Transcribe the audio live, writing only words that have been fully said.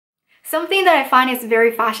Something that I find is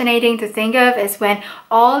very fascinating to think of is when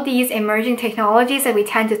all these emerging technologies that we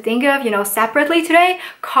tend to think of, separately today,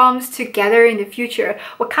 comes together in the future.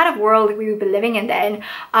 What kind of world we will be living in then?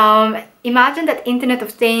 Imagine that Internet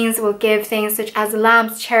of Things will give things such as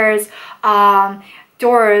lamps, chairs,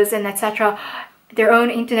 doors, and etc. their own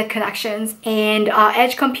internet connections, and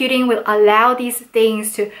edge computing will allow these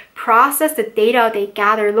things to process the data they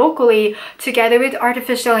gather locally together with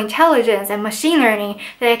artificial intelligence and machine learning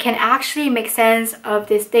that can actually make sense of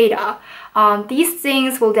this data. These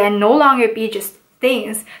things will then no longer be just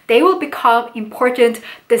things, they will become important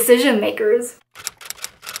decision makers.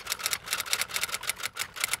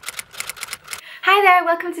 Hi there,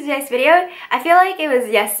 welcome to today's video. I feel like it was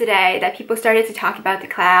yesterday that people started to talk about the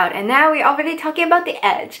cloud, and now we're already talking about the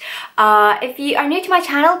edge. If you are new to my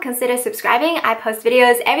channel, consider subscribing. I post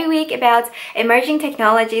videos every week about emerging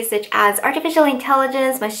technologies such as artificial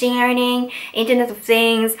intelligence, machine learning, Internet of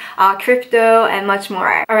Things, crypto, and much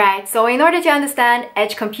more. Alright, so in order to understand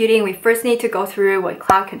edge computing, we first need to go through what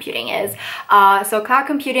cloud computing is. So cloud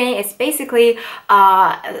computing is basically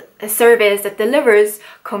a service that delivers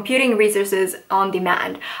computing resources on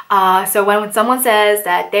demand. So when someone says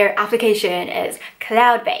that their application is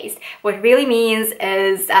cloud-based, what it really means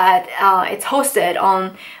is that it's hosted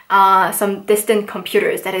on some distant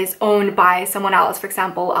computers that is owned by someone else, for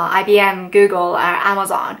example, IBM, Google, or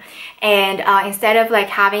Amazon. And instead of like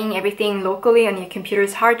having everything locally on your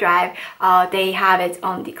computer's hard drive, they have it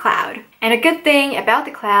on the cloud. And a good thing about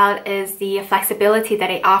the cloud is the flexibility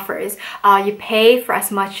that it offers. You pay for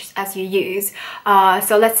as much as you use.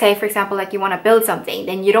 So let's say, for example, like you want to build something,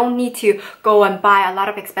 then you don't need to go and buy a lot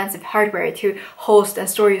of expensive hardware to host and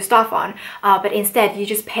store your stuff on. But instead, you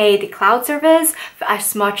just pay the cloud service for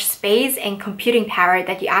as much space and computing power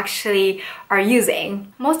that you actually are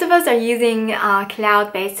using. Most of us are using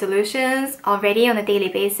cloud-based solutions already on a daily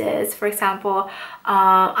basis. For example,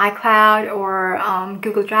 iCloud or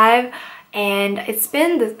Google Drive. And it's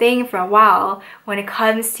been the thing for a while when it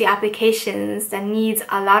comes to applications that needs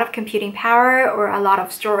a lot of computing power or a lot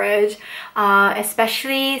of storage,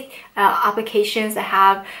 especially applications that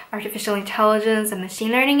have artificial intelligence and machine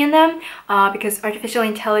learning in them, because artificial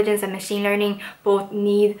intelligence and machine learning both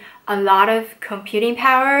need a lot of computing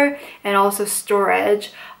power and also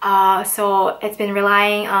storage. So it's been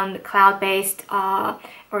relying on the cloud-based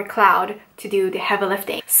or cloud to do the heavy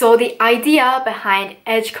lifting. So the idea behind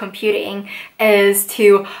edge computing is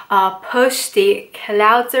to push the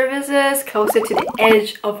cloud services closer to the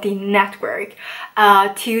edge of the network,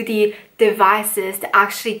 to the devices that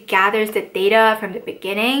actually gathers the data from the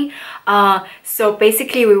beginning. So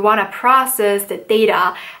basically we want to process the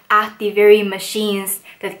data at the very machines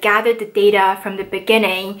that gathered the data from the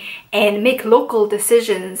beginning and make local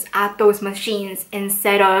decisions at those machines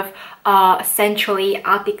instead of centrally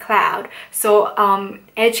at the cloud. So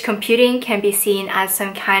edge computing can be seen as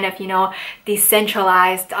some kind of,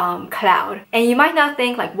 decentralized cloud. And you might not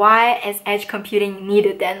think like, why is edge computing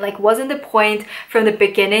needed then? Like, wasn't the point from the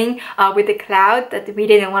beginning with the cloud that we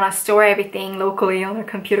didn't want to store everything locally on our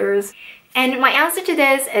computers? And my answer to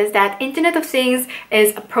this is that Internet of Things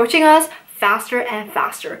is approaching us faster and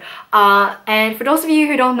faster. And for those of you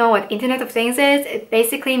who don't know what Internet of Things is, it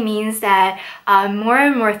basically means that more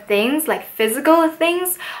and more things, like physical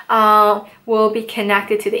things, will be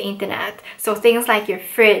connected to the internet. So things like your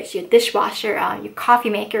fridge, your dishwasher, your coffee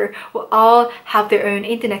maker will all have their own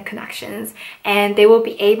internet connections, and they will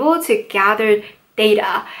be able to gather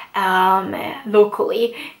data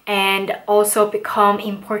locally and also become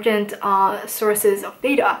important sources of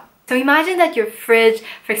data. So imagine that your fridge,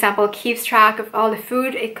 for example, keeps track of all the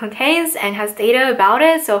food it contains and has data about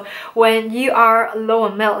it. So when you are low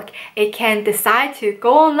on milk, it can decide to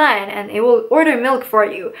go online and it will order milk for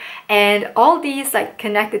you. And all these like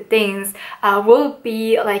connected things will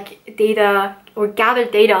be like data or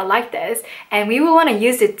gathered data like this. And we will want to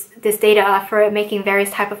use this data for making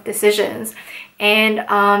various type of decisions. And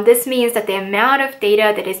this means that the amount of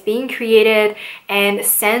data that is being created and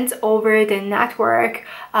sent over the network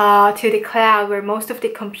to the cloud, where most of the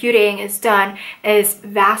computing is done, is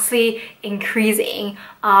vastly increasing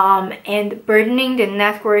and burdening the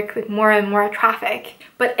network with more and more traffic.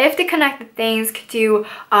 But if the connected things could do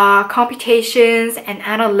computations and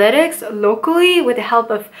analytics locally with the help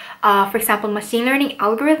of, for example, machine learning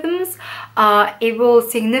algorithms, it will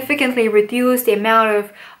significantly reduce the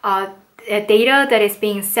amount of data that is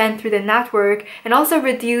being sent through the network, and also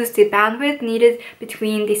reduce the bandwidth needed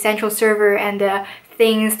between the central server and the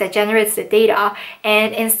things that generates the data. And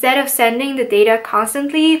instead of sending the data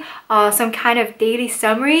constantly, some kind of daily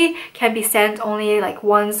summary can be sent only like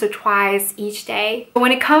once or twice each day.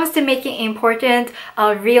 When it comes to making important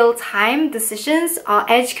real-time decisions,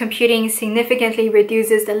 edge computing significantly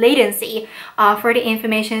reduces the latency for the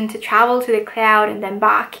information to travel to the cloud and then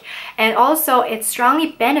back. And also it strongly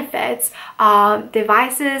benefits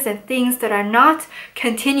devices and things that are not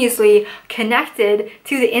continuously connected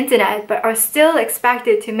to the internet but are still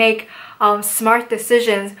expected to make smart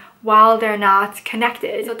decisions while they're not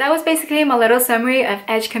connected. So that was basically my little summary of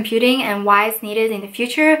edge computing and why it's needed in the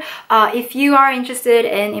future. If you are interested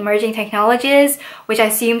in emerging technologies, which I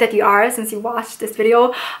assume that you are since you watched this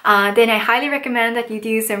video, then I highly recommend that you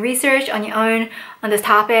do some research on your own on this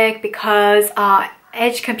topic, because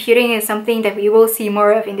edge computing is something that we will see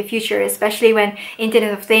more of in the future, especially when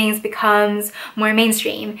Internet of Things becomes more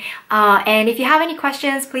mainstream. And if you have any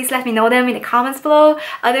questions, please let me know them in the comments below.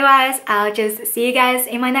 Otherwise, I'll just see you guys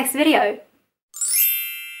in my next video.